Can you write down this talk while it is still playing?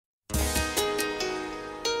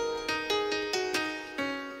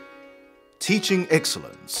Teaching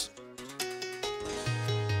excellence.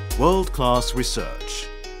 World-class research.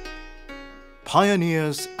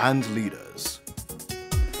 Pioneers and leaders.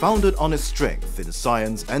 Founded on its strength in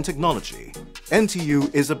science and technology,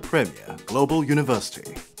 NTU is a premier global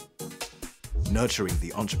university, nurturing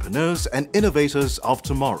the entrepreneurs and innovators of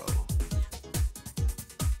tomorrow.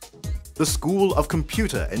 The School of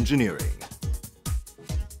Computer Engineering.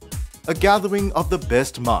 A gathering of the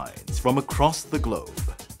best minds from across the globe,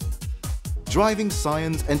 driving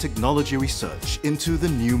science and technology research into the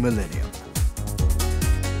new millennium.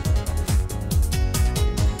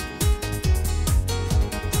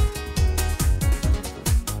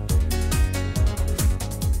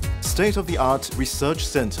 State-of-the-art research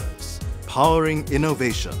centers, powering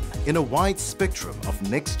innovation in a wide spectrum of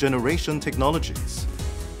next-generation technologies.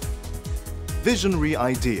 Visionary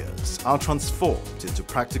ideas are transformed into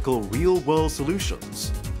practical real-world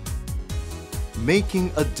solutions,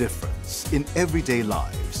 making a difference in everyday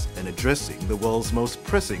lives and addressing the world's most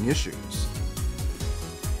pressing issues.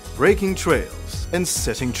 Breaking trails and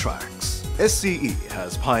setting tracks, SCE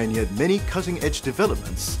has pioneered many cutting-edge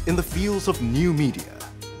developments in the fields of new media,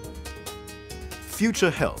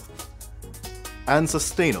 future health, and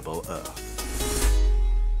sustainable Earth.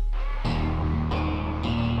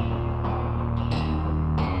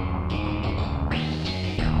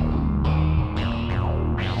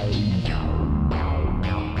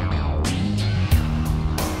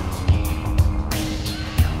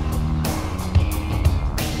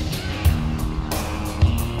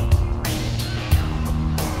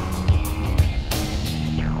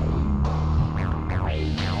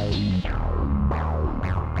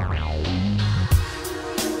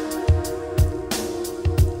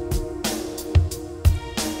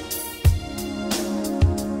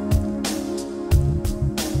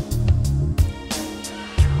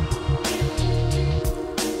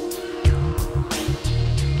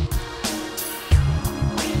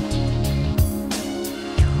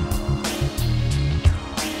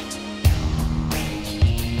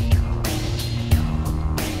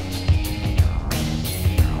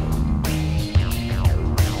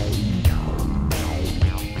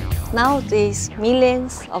 Nowadays,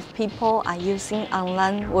 millions of people are using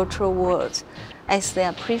online virtual worlds as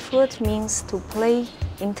their preferred means to play,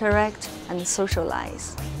 interact, and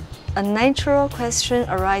socialize. A natural question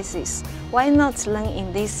arises: why not learn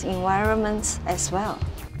in these environments as well?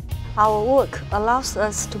 Our work allows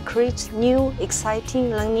us to create new, exciting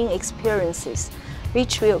learning experiences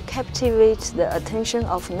which will captivate the attention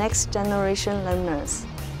of next-generation learners.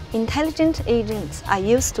 Intelligent agents are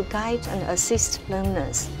used to guide and assist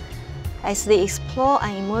learners as they explore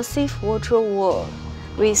an immersive virtual world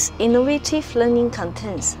with innovative learning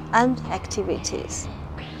contents and activities.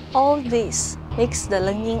 All this makes the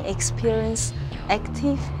learning experience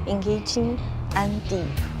active, engaging, and deep.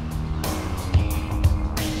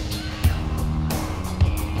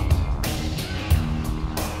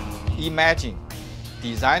 Imagine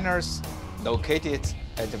designers located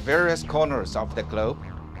at various corners of the globe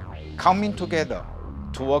coming together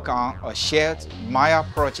to work on a shared Maya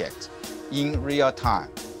project in real time.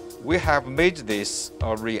 We have made this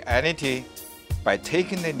a reality by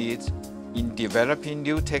taking the lead in developing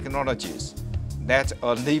new technologies that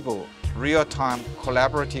enable real-time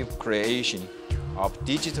collaborative creation of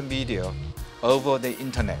digital media over the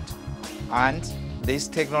internet. And this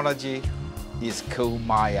technology is called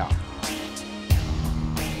Maya.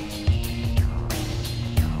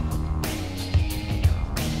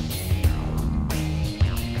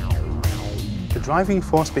 The driving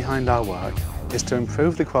force behind our work is to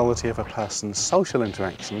improve the quality of a person's social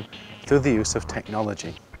interaction through the use of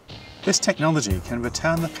technology. This technology can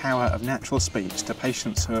return the power of natural speech to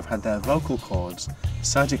patients who have had their vocal cords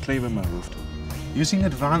surgically removed. Using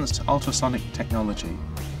advanced ultrasonic technology,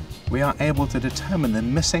 we are able to determine the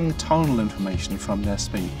missing tonal information from their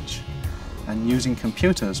speech. And using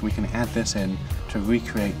computers, we can add this in to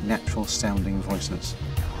recreate natural sounding voices.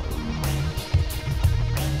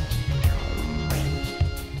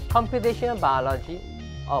 Computational biology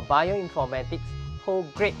or bioinformatics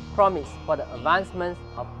hold great promise for the advancements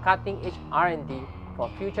of cutting-edge R&D for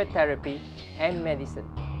future therapy and medicine.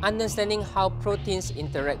 Understanding how proteins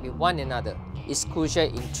interact with one another is crucial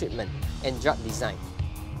in treatment and drug design.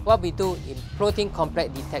 What we do in protein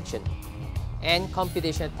complex detection and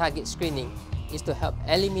computational target screening is to help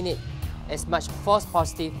eliminate as much false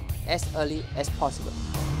positive as early as possible.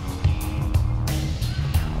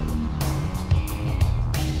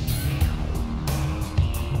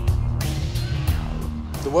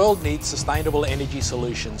 The world needs sustainable energy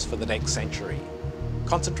solutions for the next century.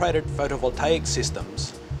 Concentrated photovoltaic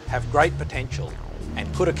systems have great potential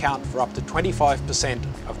and could account for up to 25%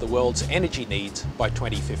 of the world's energy needs by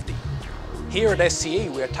 2050. Here at SCE,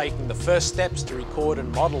 we are taking the first steps to record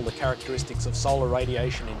and model the characteristics of solar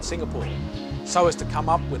radiation in Singapore, so as to come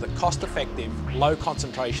up with a cost-effective,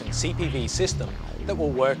 low-concentration CPV system that will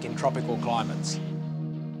work in tropical climates.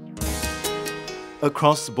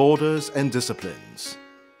 Across borders and disciplines,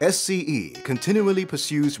 SCE continually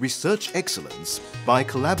pursues research excellence by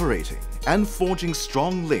collaborating and forging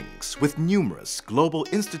strong links with numerous global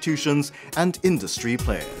institutions and industry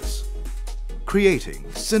players, creating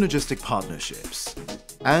synergistic partnerships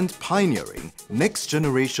and pioneering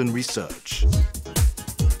next-generation research.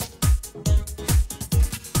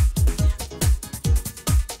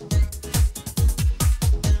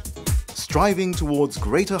 Striving towards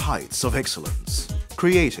greater heights of excellence,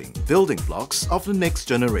 creating building blocks of the next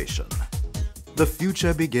generation. The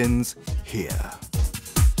future begins here.